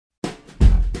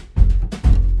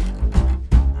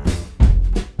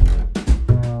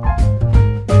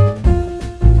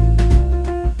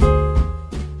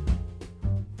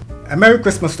A Merry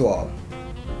Christmas to all,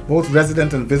 both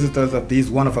residents and visitors of these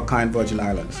one-of-a-kind Virgin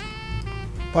Islands,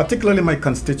 particularly my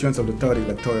constituents of the 3rd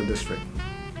Electoral District.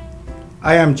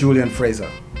 I am Julian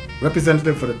Fraser,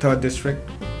 representative for the 3rd District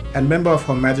and member of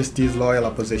Her Majesty's Loyal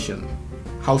Opposition,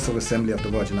 House of Assembly of the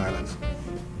Virgin Islands.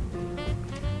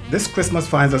 This Christmas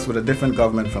finds us with a different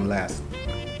government from last,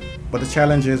 but the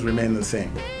challenges remain the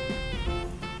same.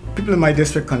 People in my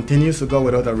district continue to go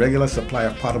without a regular supply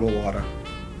of potable water.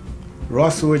 Raw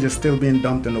sewage is still being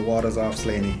dumped in the waters off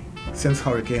Slaney since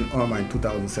Hurricane Irma in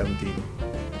 2017.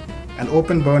 And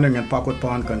open burning in Pocket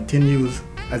Pond continues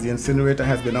as the incinerator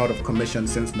has been out of commission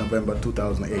since November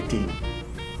 2018.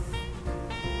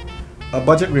 Our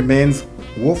budget remains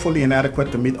woefully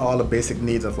inadequate to meet all the basic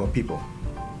needs of our people,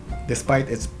 despite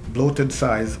its bloated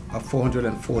size of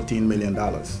 $414 million.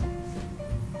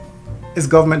 Is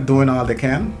government doing all they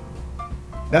can?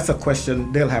 That's a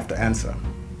question they'll have to answer.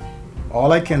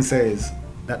 All I can say is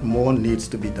that more needs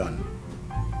to be done.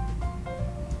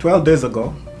 12 days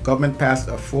ago, government passed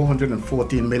a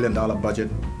 $414 million budget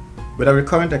with a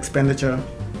recurrent expenditure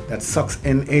that sucks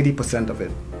in 80% of it,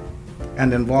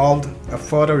 and involved a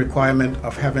further requirement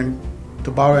of having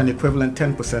to borrow an equivalent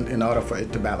 10% in order for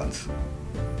it to balance.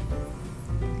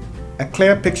 A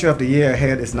clear picture of the year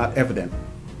ahead is not evident,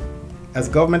 as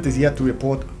government is yet to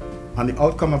report on the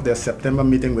outcome of their September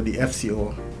meeting with the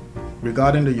FCO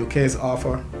regarding the UK's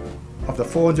offer of the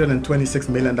 $426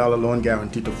 million loan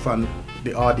guarantee to fund the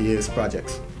RDA's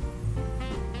projects.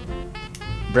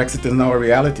 Brexit is now a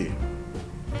reality,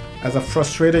 as a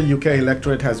frustrated UK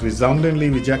electorate has resoundingly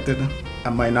rejected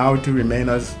a minority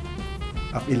remainers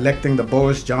of electing the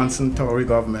Boris Johnson Tory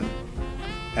government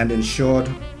and ensured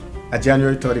a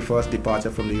January 31st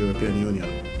departure from the European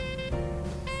Union.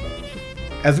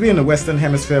 As we in the Western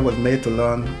Hemisphere was made to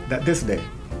learn that this day,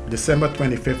 December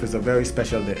 25th, is a very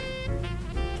special day.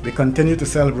 We continue to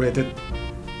celebrate it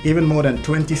even more than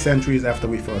 20 centuries after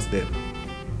we first did.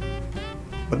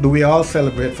 But do we all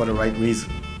celebrate for the right reason?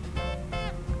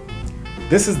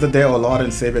 This is the day our Lord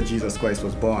and Savior Jesus Christ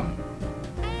was born,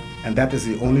 and that is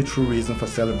the only true reason for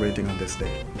celebrating on this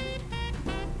day.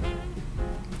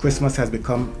 Christmas has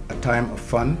become a time of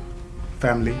fun,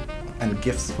 family, and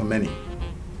gifts for many.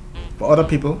 For other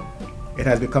people, it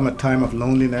has become a time of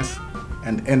loneliness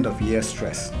and end-of-year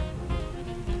stress.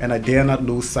 And I dare not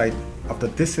lose sight of the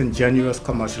disingenuous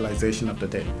commercialization of the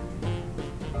day.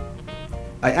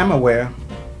 I am aware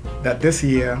that this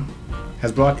year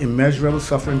has brought immeasurable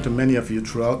suffering to many of you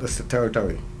throughout this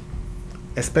territory,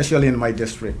 especially in my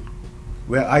district,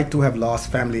 where I too have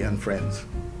lost family and friends.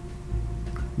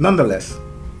 Nonetheless,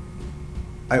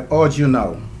 I urge you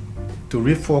now to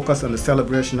refocus on the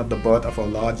celebration of the birth of our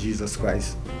Lord Jesus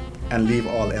Christ and leave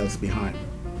all else behind.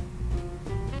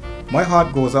 My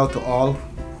heart goes out to all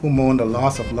who mourn the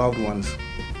loss of loved ones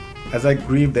as I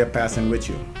grieve their passing with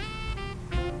you.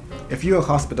 If you are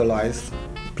hospitalized,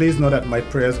 please know that my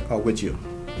prayers are with you.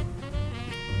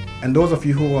 And those of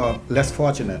you who are less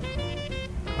fortunate,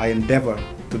 I endeavor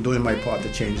to do my part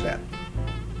to change that.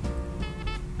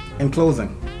 In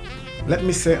closing, let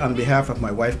me say on behalf of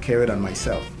my wife Carrie and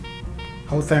myself,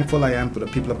 how thankful I am to the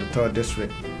people of the 3rd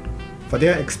District for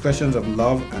their expressions of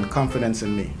love and confidence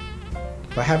in me,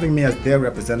 for having me as their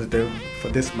representative for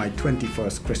this my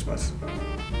 21st Christmas.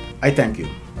 I thank you.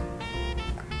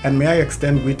 And may I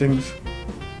extend greetings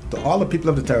to all the people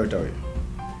of the territory,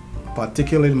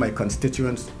 particularly my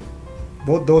constituents,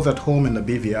 both those at home in the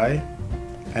BVI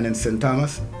and in St.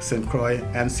 Thomas, St. Croix,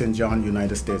 and St. John,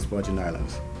 United States Virgin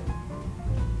Islands.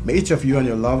 May each of you and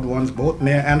your loved ones, both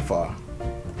near and far,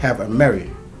 have a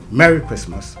Merry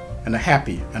Christmas and a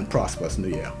happy and prosperous New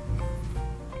Year.